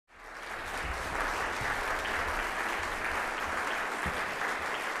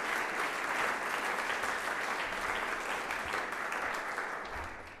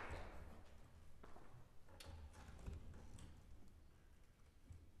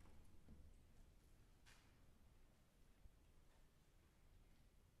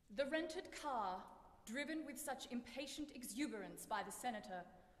The rented car, driven with such impatient exuberance by the senator,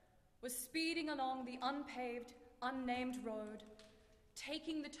 was speeding along the unpaved, unnamed road,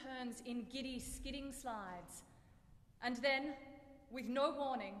 taking the turns in giddy, skidding slides. And then, with no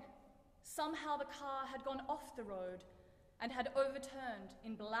warning, somehow the car had gone off the road and had overturned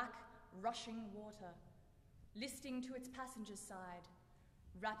in black, rushing water, listing to its passenger's side,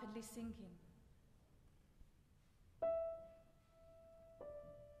 rapidly sinking.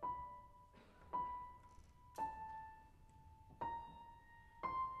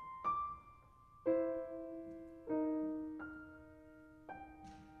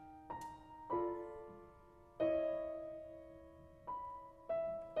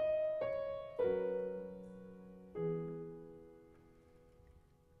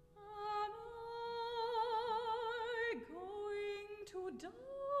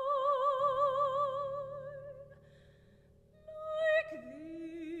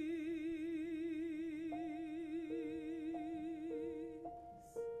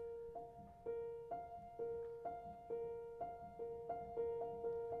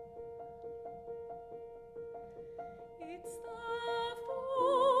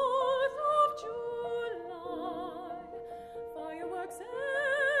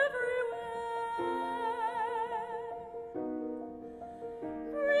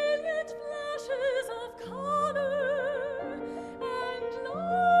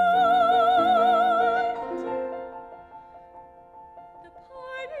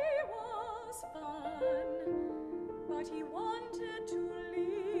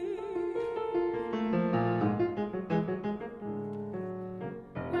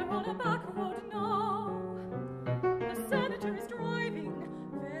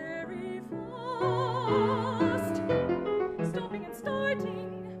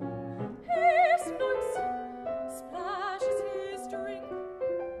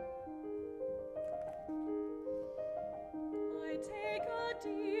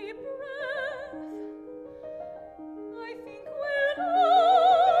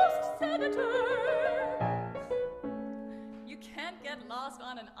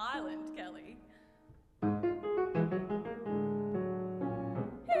 On an island, Kelly.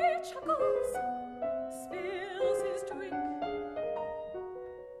 He chuckles, spills his drink.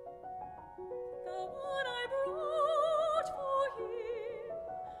 The one I brought for him,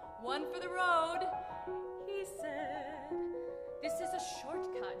 one for the road. He said, "This is a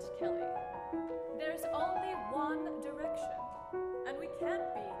shortcut, Kelly. There's only one direction, and we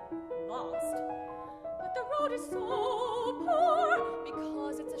can't be lost. But the road is so poor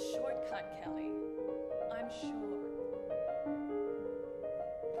because it's a shortcut, Kelly. I'm sure."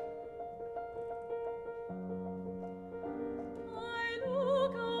 I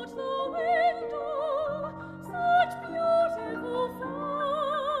look out the window, such beautiful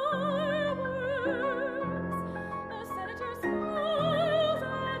fireworks. The senator smiles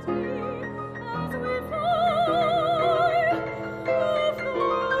at me as we fly off the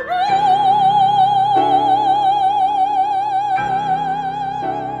road.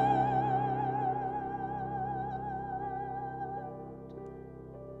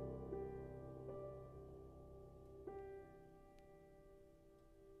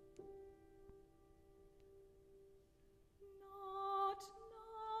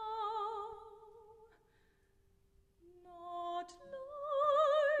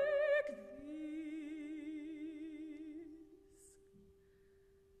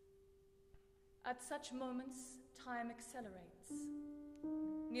 At such moments, time accelerates.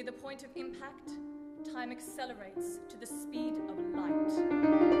 Near the point of impact, time accelerates to the speed of light.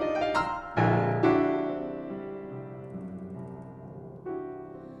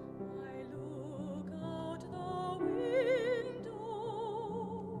 I look out the window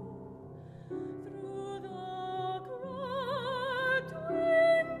through the cracked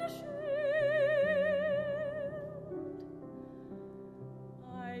windshield.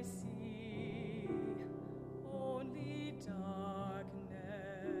 I see only darkness,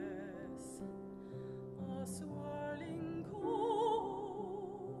 a swirling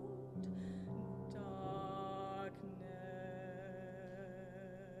cold darkness.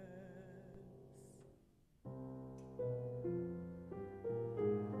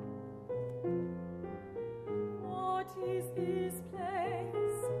 What is this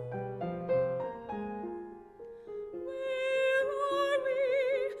place? Where are we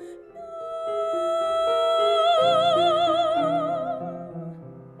now?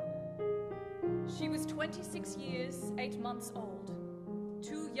 She was 26 years, 8 months old,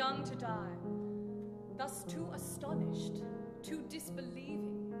 too young to die, thus too astonished, too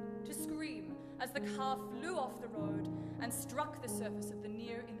disbelieving, to scream as the car flew off the road and struck the surface of the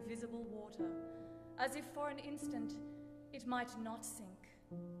near invisible water, as if for an instant it might not sink,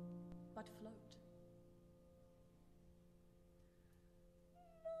 but float.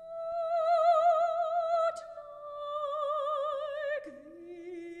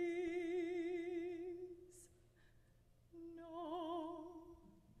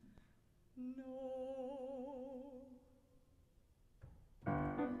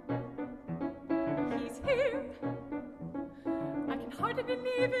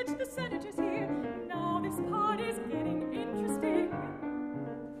 Believe it, the senator's here. Now this part is getting interesting.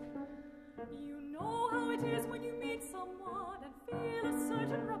 You know how it is when you meet someone and feel a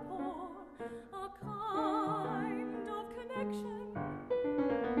certain rapport, a kind of connection.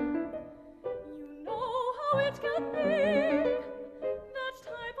 You know how it can be, that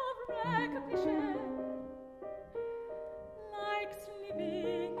type of recognition, like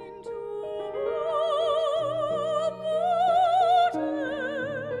slipping into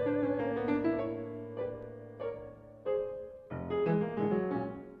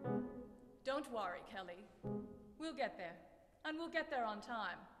Don't worry, Kelly. We'll get there, and we'll get there on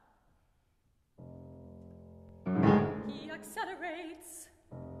time. He accelerates,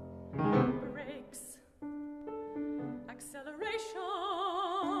 brakes, acceleration,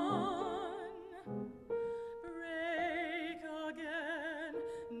 brake again,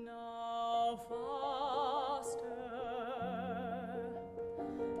 now faster,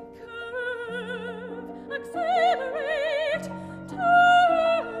 curve, accelerate,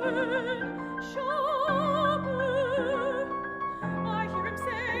 turn, sharper. I hear him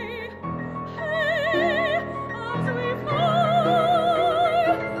say, hey, as we fly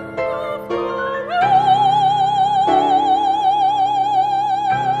off the road.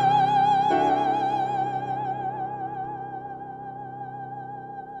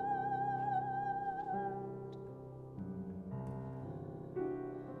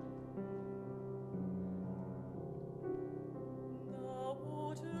 The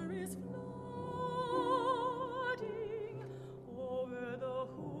water is flooding over the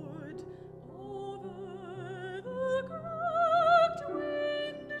hood, over the cracked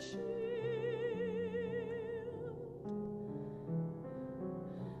windshield.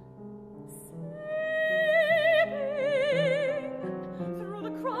 Seeping through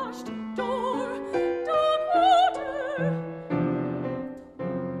the crushed door, dark water,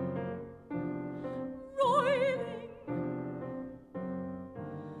 roiling,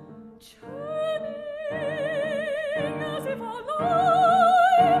 churning as if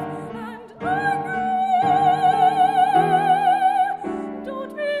alive and angry.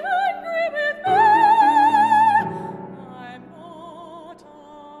 Don't be angry with me. I'm not a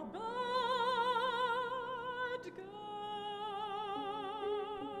bad girl.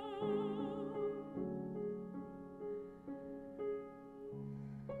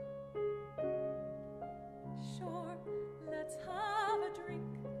 Sure, let's have a drink.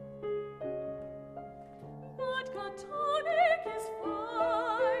 Vodka tonic is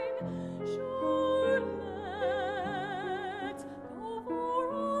fine. Sure, let's go for a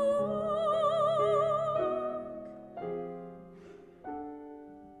walk.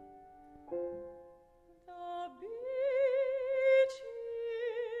 The beach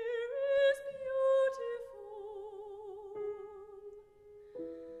here is beautiful.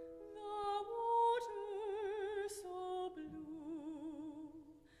 The water so blue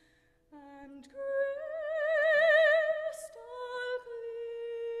and crystal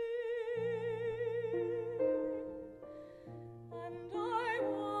clear, and I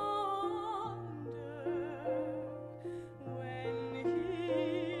wonder when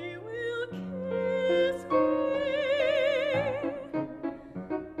he will kiss me.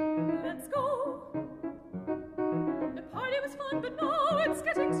 Let's go. The party was fun, but now it's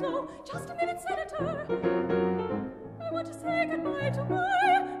getting slow. Just a minute, Senator. I want to say goodbye to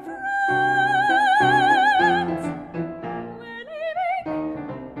my friends. We're leaving.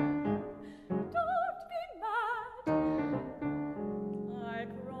 Don't be mad. I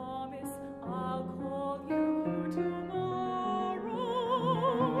promise I'll call you tomorrow.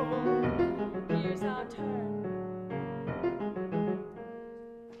 Here's our turn.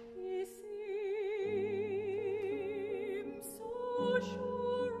 He seems so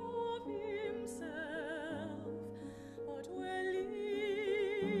sure of himself, but we're leaving.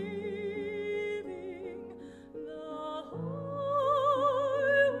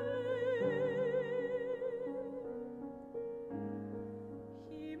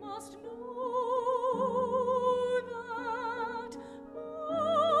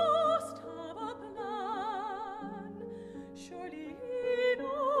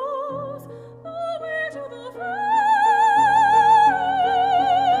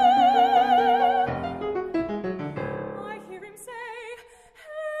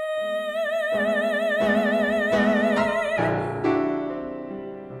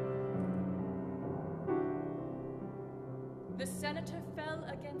 The senator fell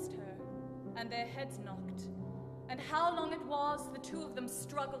against her, and their heads knocked, and how long it was the two of them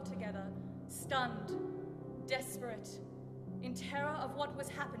struggled together, stunned, desperate, in terror of what was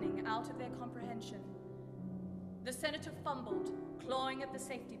happening out of their comprehension. The senator fumbled, clawing at the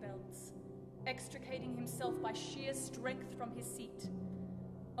safety belts, extricating himself by sheer strength from his seat,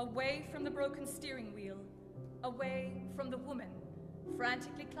 away from the broken steering wheel, away from the woman,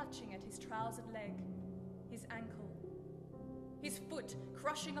 frantically clutching at his trousered leg, his ankle, his foot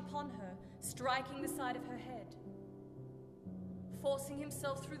crushing upon her, striking the side of her head. Forcing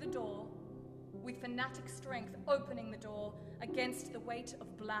himself through the door, with fanatic strength opening the door against the weight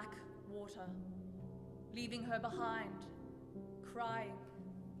of black water, leaving her behind, crying,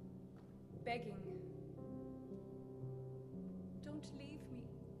 begging, "Don't leave me.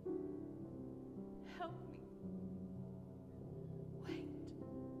 Help me. Wait."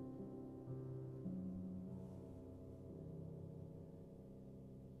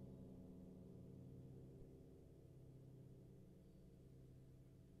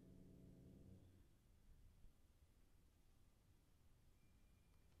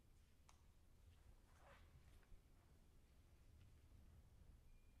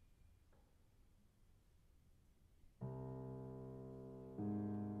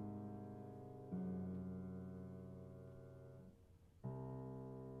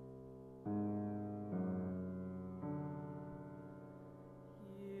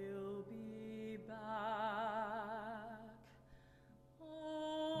 He'll be back.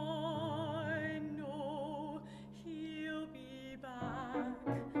 I know he'll be back.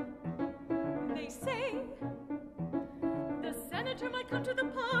 They say the senator might come to the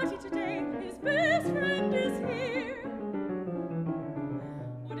party today. His best friend is here.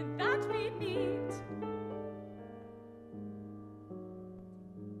 Wouldn't that be neat?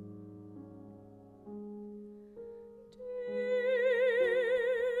 Dear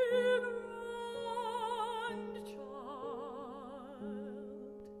grandchild,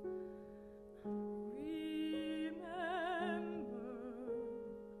 remember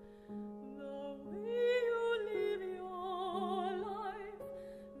the way you live your life,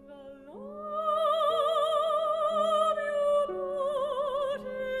 the love you put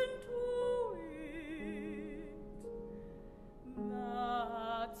into it.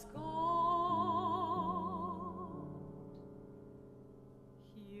 That's gone.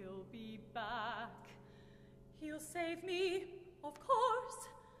 He'll be back. He'll save me, of course,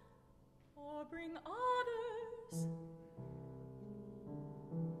 or bring others.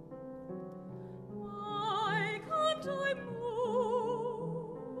 Why can't I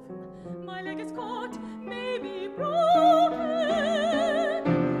move? My leg is caught, maybe broken.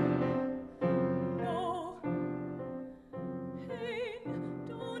 No, pain,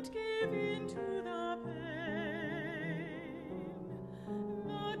 don't give in to the pain.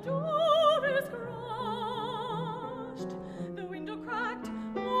 The door is crushed, the window cracked,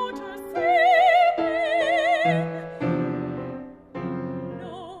 water seeping.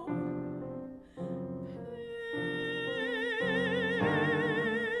 No,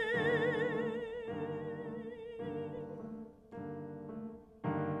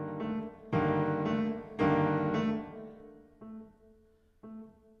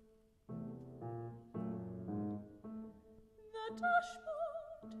 the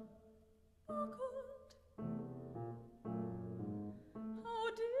dashboard buckled. How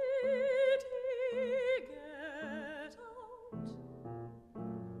did he get out?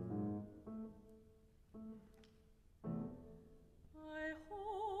 I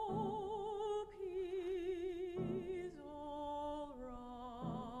hope he's all right.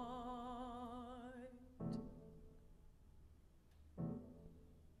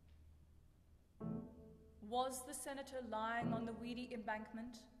 Was the senator lying on the weedy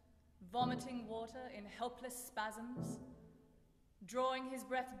embankment, vomiting water in helpless spasms, drawing his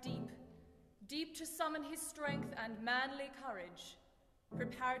breath deep, deep to summon his strength and manly courage,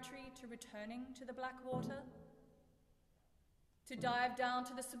 preparatory to returning to the black water? To dive down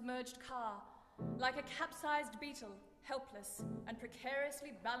to the submerged car, like a capsized beetle, helpless and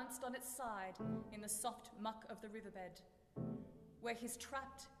precariously balanced on its side in the soft muck of the riverbed, where his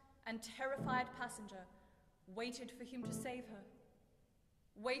trapped and terrified passenger waited for him to save her,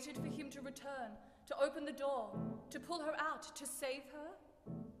 waited for him to return, to open the door, to pull her out, to save her?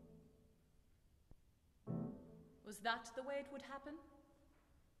 Was that the way it would happen?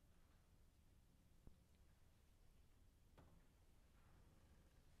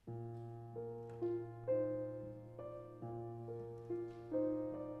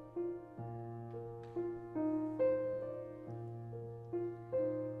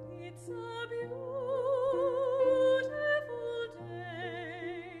 It's a beautiful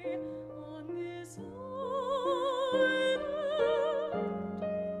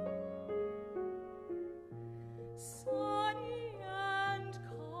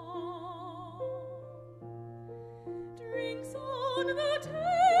the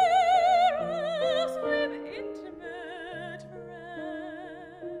terrace with intimate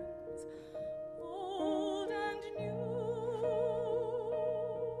friends, old and new.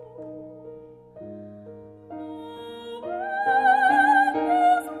 No end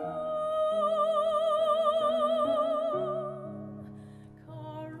is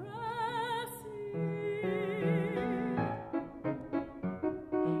caressing.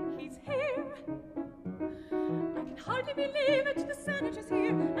 He's here. I can hardly believe it. The senator's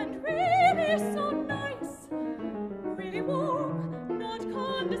here, and really so nice, really warm, not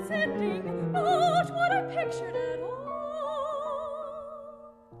condescending, not what I pictured at all.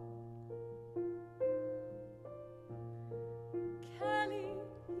 Kelly,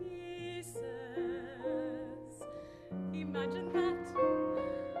 he says, imagine that,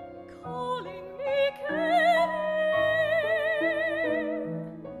 calling me Kelly.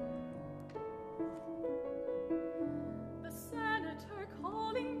 The senator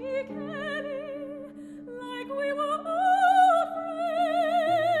calling me Kelly, like we were old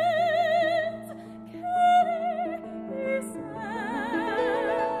friends. Kelly, he says.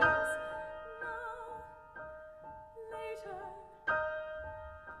 Now, later,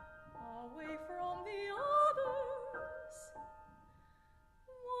 away from the others,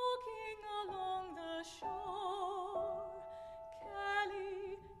 walking along the shore, Kelly,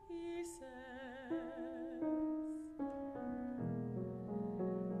 he says,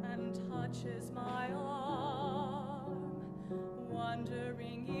 and touches my arm,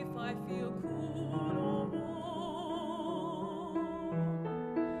 wondering if I feel cool or warm.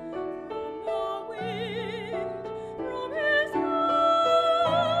 From the wind, from his hand,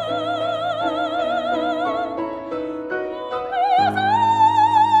 from his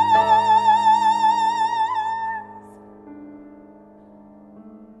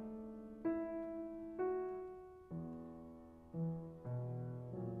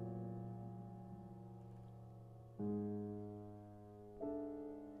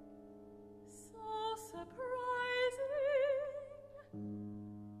so surprising,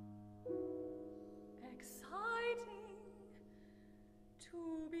 exciting to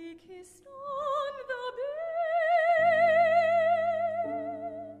be kissed on the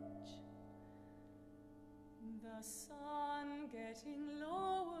beach. The sun getting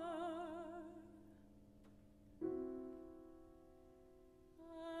lower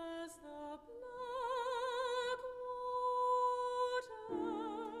as the black water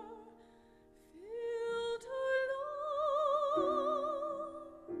filled her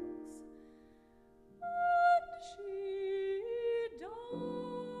lungs, and she died.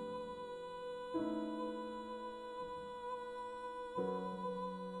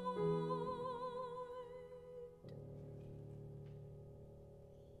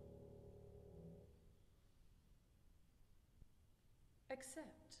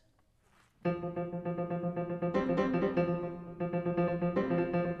 Except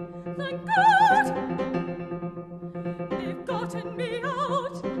thank God, they've gotten me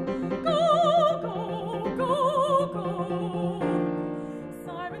out. Go, go, go, go.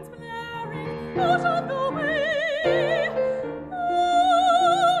 Sirens blaring, out of the way,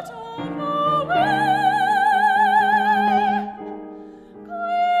 out of the way.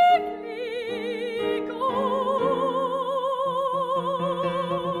 Quickly go.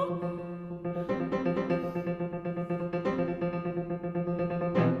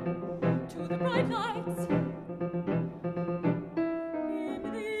 To the bright lights in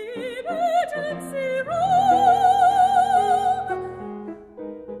the emergency room.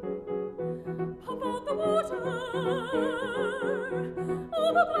 Pump out the water, oh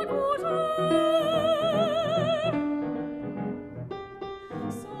the black water,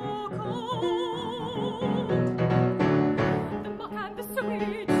 so cold. The muck and the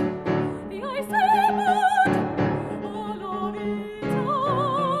sewage, the ice and mud, all of it out.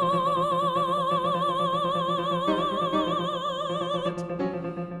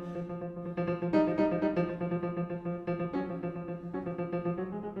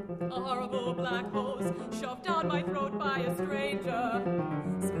 A horrible black hose shoved down my throat by a stranger,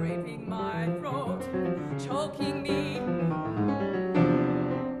 scraping my throat, choking me.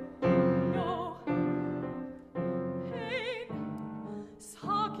 No pain,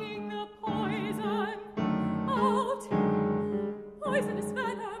 sucking the poison out, poisonous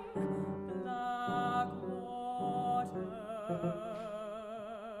venom, black water.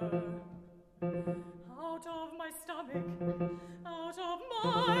 Out of my stomach, out of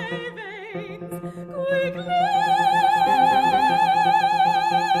my veins, quickly.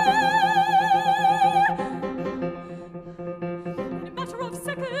 In a matter of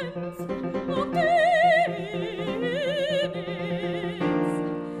seconds, of minutes,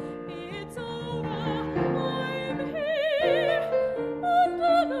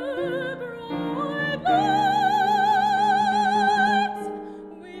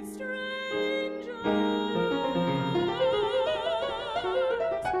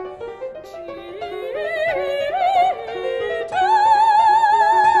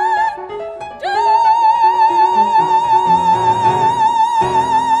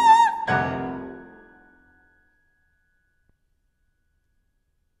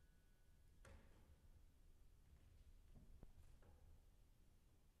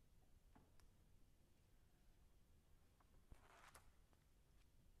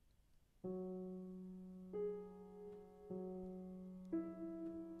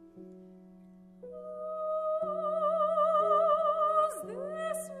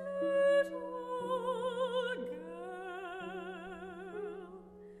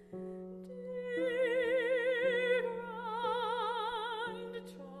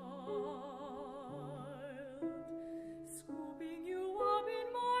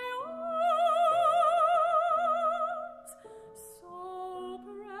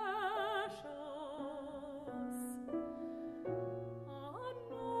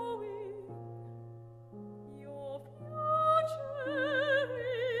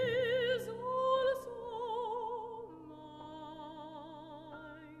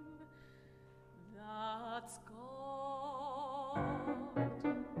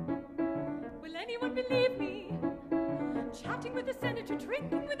 leave me. Chatting with the senator,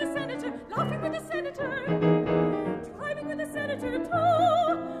 drinking with the senator, laughing with the senator, driving with the senator to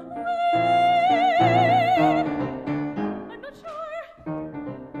rain. I'm not sure. Who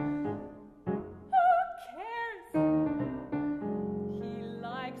cares? He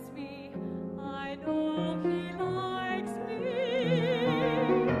likes me. I know he likes me.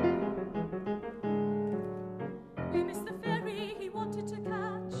 We missed the ferry he wanted to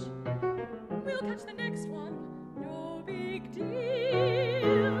catch. We'll catch the next one. No big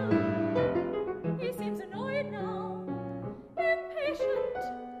deal. He seems annoyed now, impatient.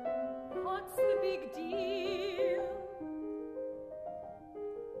 What's the big deal?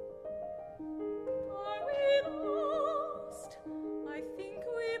 Are we lost? I think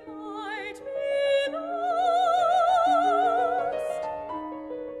we might be lost.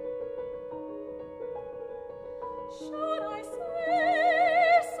 Should I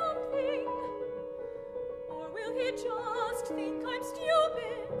say something? Or will he just think I'm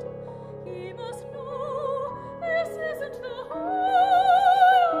stupid? He must know this isn't the highway.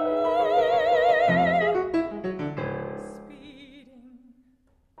 Speeding.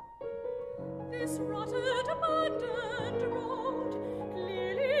 This rotted, abandoned road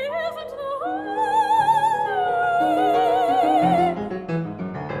clearly isn't the highway.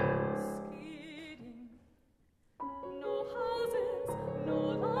 Skidding. No houses, no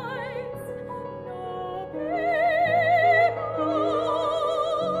lights, no people,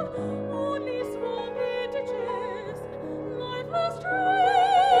 only swampy ditches, lifeless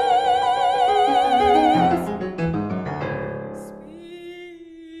trees.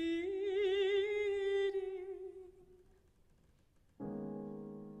 Speeding.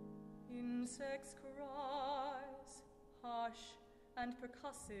 Insects' cries, harsh and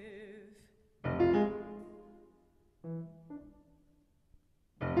percussive.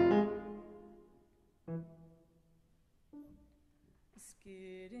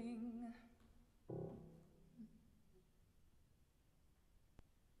 Skidding.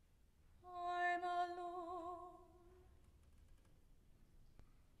 I'm alone.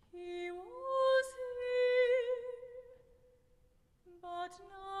 He was here, but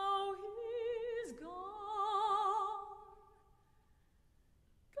now he's gone.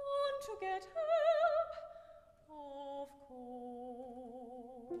 Gone to get help, of course.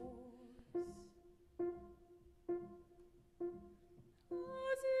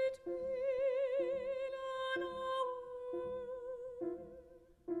 Has it been an hour?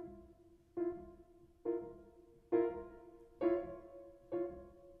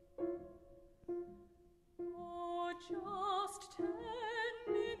 Or just 10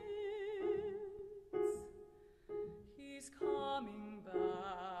 minutes? He's coming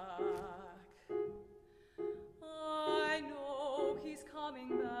back. I know he's coming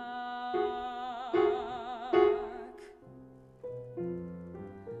back.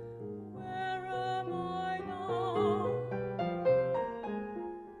 Where am I now?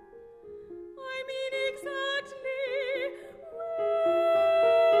 I mean exactly where?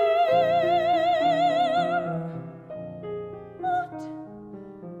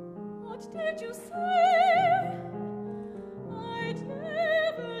 What did you say? I'd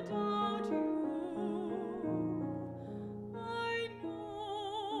never doubt you. I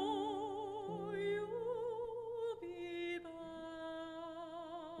know you'll be back.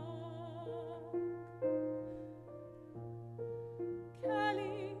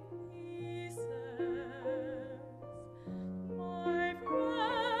 Kelly, he says, my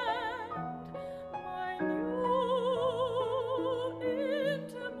friend, my new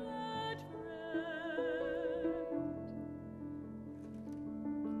intimate friend.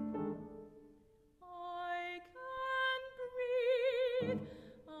 I can breathe,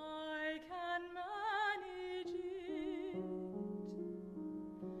 I can manage it.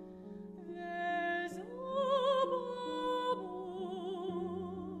 There's a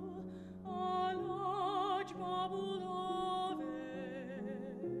bubble, a large bubble of air,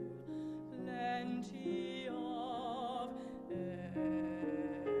 plenty of air.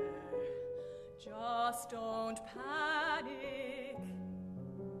 Just don't panic.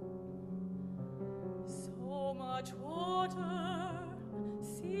 So much water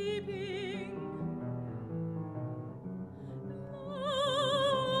seeping.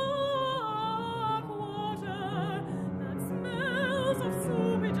 Black water that smells of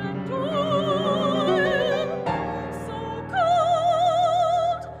sewage and oil. So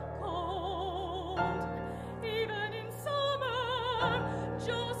cold, cold, even in summer.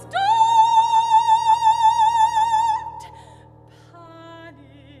 Just don't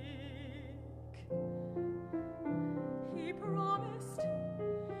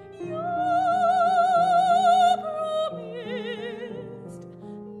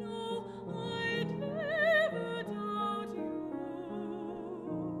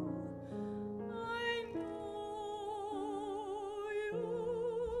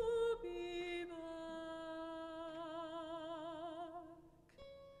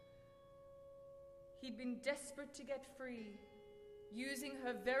been desperate to get free, using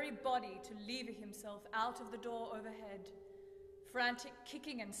her very body to lever himself out of the door overhead, frantic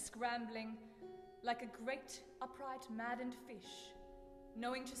kicking and scrambling like a great upright maddened fish,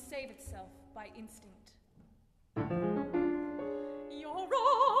 knowing to save itself by instinct. You're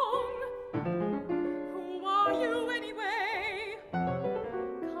wrong. Who are you anyway?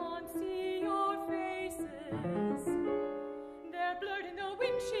 Can't see your faces. They're blurred in the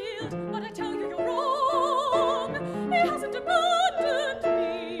windshield, but I tell you you're wrong. He hasn't abandoned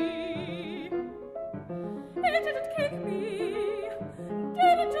me. He didn't kick me.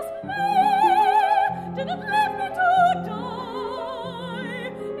 Didn't just play. Didn't leave me to die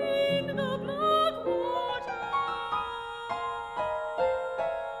in the black water.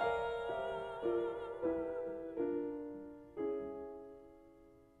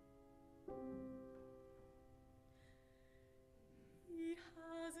 He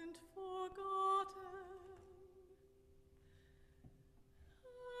hasn't forgotten,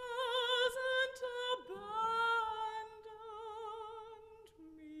 hasn't abandoned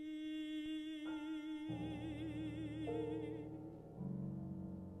me.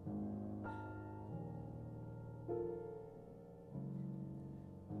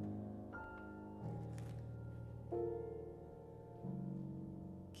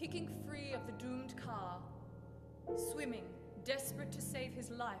 Kicking free of the doomed car, swimming, desperate to save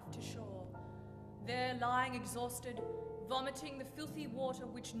his life to shore, there lying exhausted, vomiting the filthy water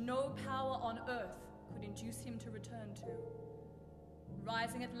which no power on earth could induce him to return to.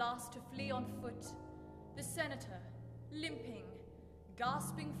 Rising at last to flee on foot, the senator, limping,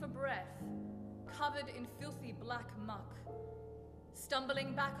 gasping for breath, covered in filthy black muck,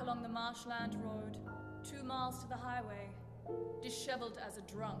 stumbling back along the marshland road, 2 miles to the highway, disheveled as a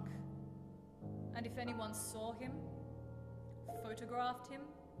drunk. And if anyone saw him, photographed him,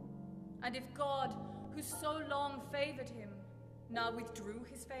 and if God, who so long favored him, now withdrew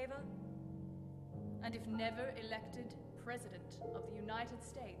his favor, and if never elected President of the United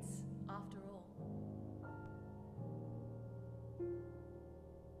States after all.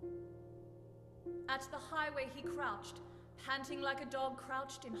 At the highway he crouched, panting like a dog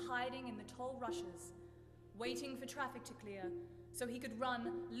crouched in hiding in the tall rushes, waiting for traffic to clear so he could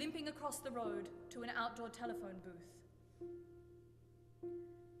run, limping across the road to an outdoor telephone booth.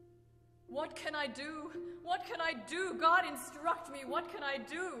 What can I do? What can I do? God, instruct me. What can I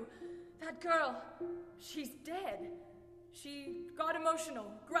do? That girl, she's dead. She got emotional,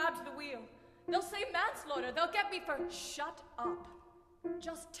 grabbed the wheel. They'll say manslaughter. They'll get me for... Shut up.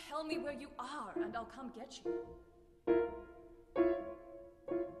 Just tell me where you are and I'll come get you.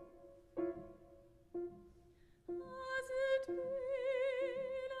 Has it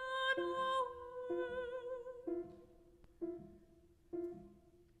been an hour?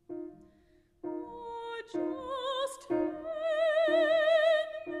 Or just 10 minutes?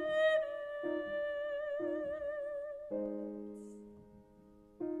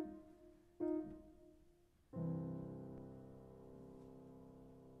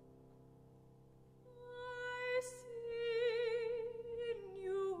 I see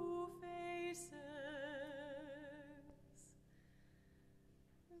new faces.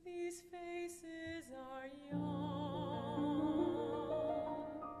 These faces are young,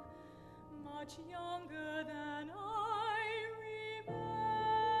 much younger than I remember.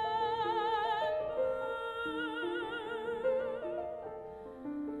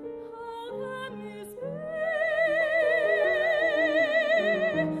 How can this be?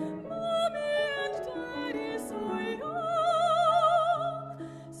 Mommy and Daddy so young,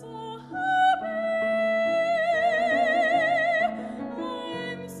 so happy.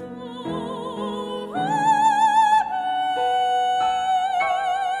 I'm so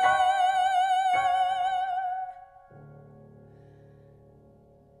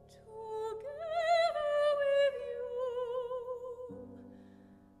together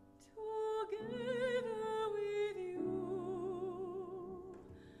with you,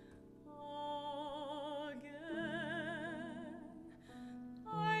 again.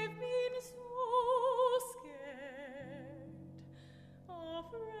 I've been so scared,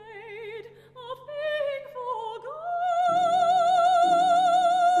 afraid of being forgotten.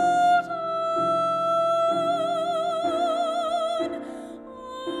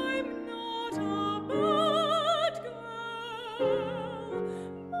 I'm not a bad girl,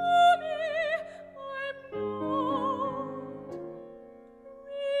 Mommy, I'm not.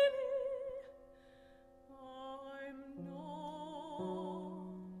 Really, I'm not.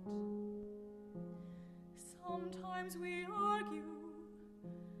 Sometimes we argue.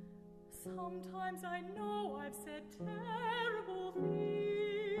 Sometimes I know I've said terrible things.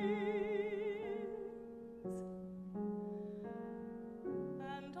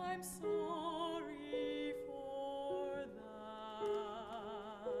 I'm sorry for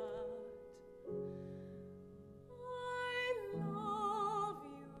that. I love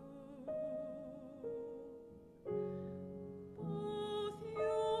you, both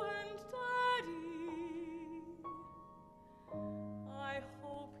you and Daddy. I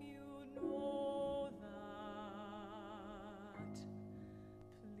hope you know that.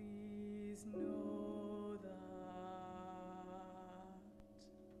 Please know that.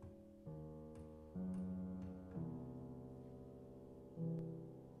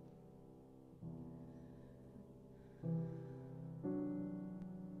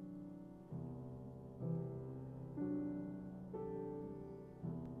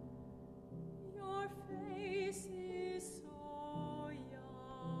 Your face is so young.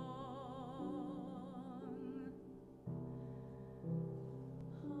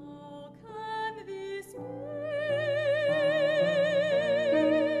 How can this be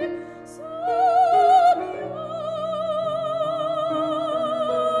so beautiful?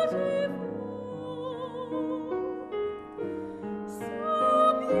 So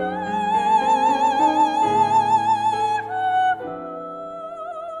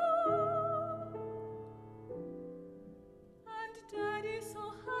and Daddy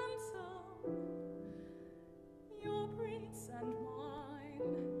so handsome, your prince and mine.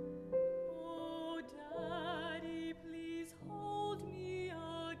 Oh, Daddy, please hold me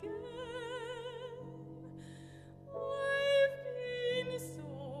again. I've been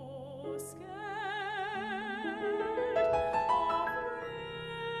so scared,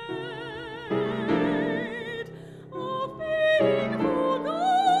 afraid of being forgotten.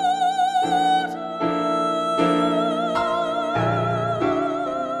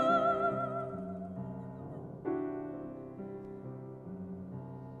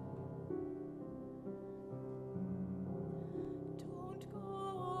 Don't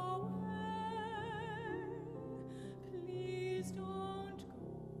go away, please don't go.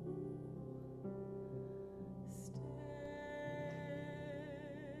 Stay.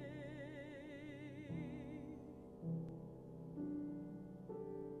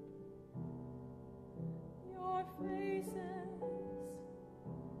 Your faces,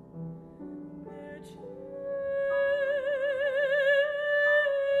 they're changing.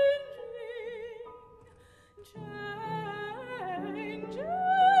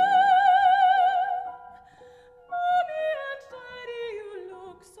 Mommy and Daddy, you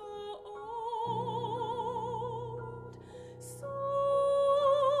look so old, so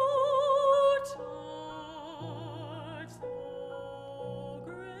tired, so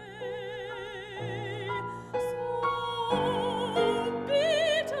gray, so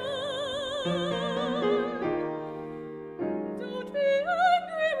bitter. Don't be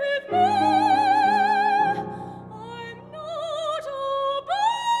angry with me. I'm not a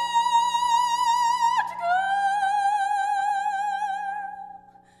bad girl.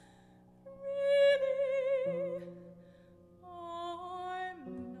 Really, I'm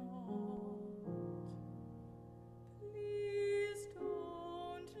not. Please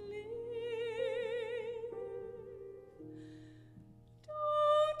don't leave.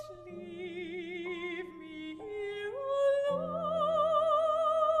 Don't leave me here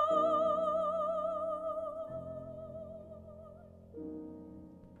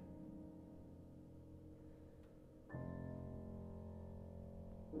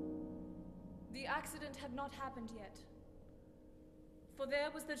The accident had not happened yet, for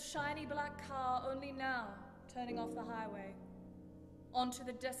there was the shiny black car only now turning off the highway, onto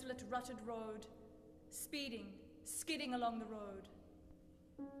the desolate rutted road, speeding, skidding along the road.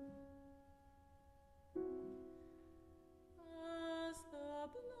 as the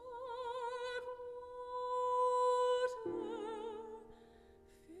black water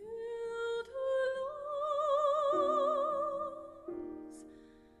filled her lungs,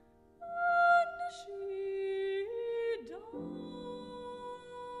 and she died.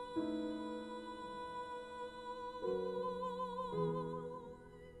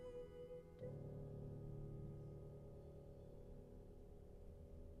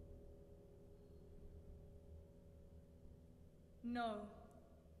 No.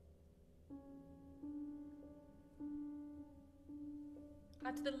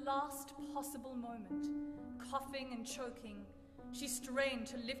 At the last possible moment, coughing and choking, she strained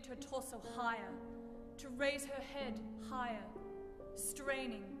to lift her torso higher, to raise her head higher,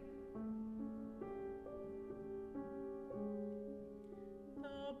 straining.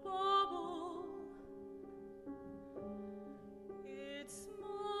 The bubble, it's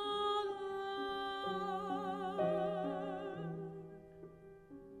smaller.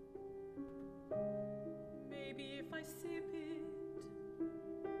 Maybe if I sip it,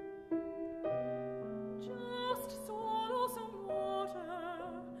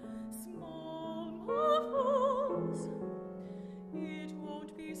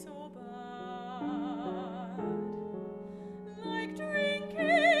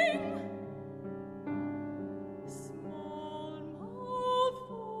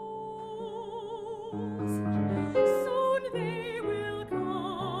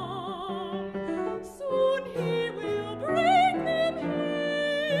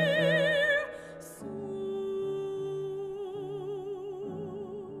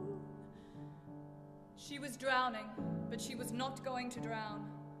 was drowning, but she was not going to drown.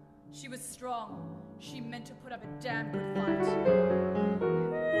 She was strong. She meant to put up a damn good fight.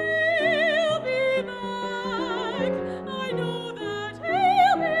 He'll be back. I know that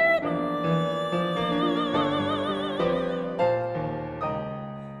he'll be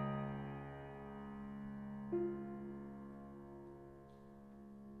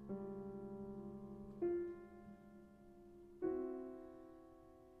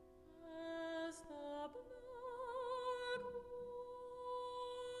As the black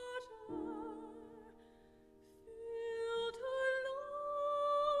water filled her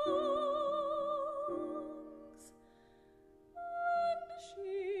lungs, and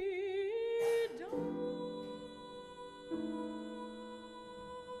she died.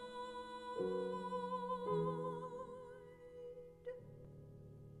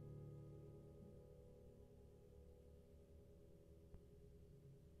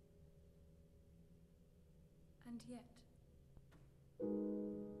 And yet,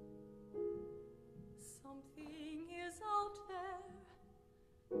 Something is out there.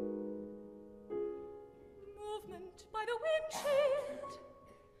 Movement by the windshield.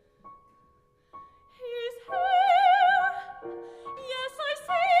 He's here. Yes, I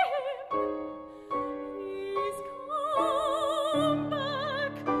see him. He's come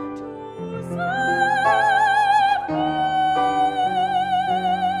back to save me.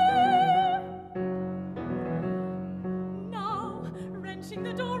 Now, wrenching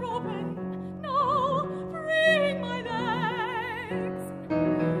the door open. No, freeing my legs.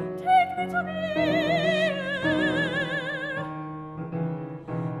 Take me to the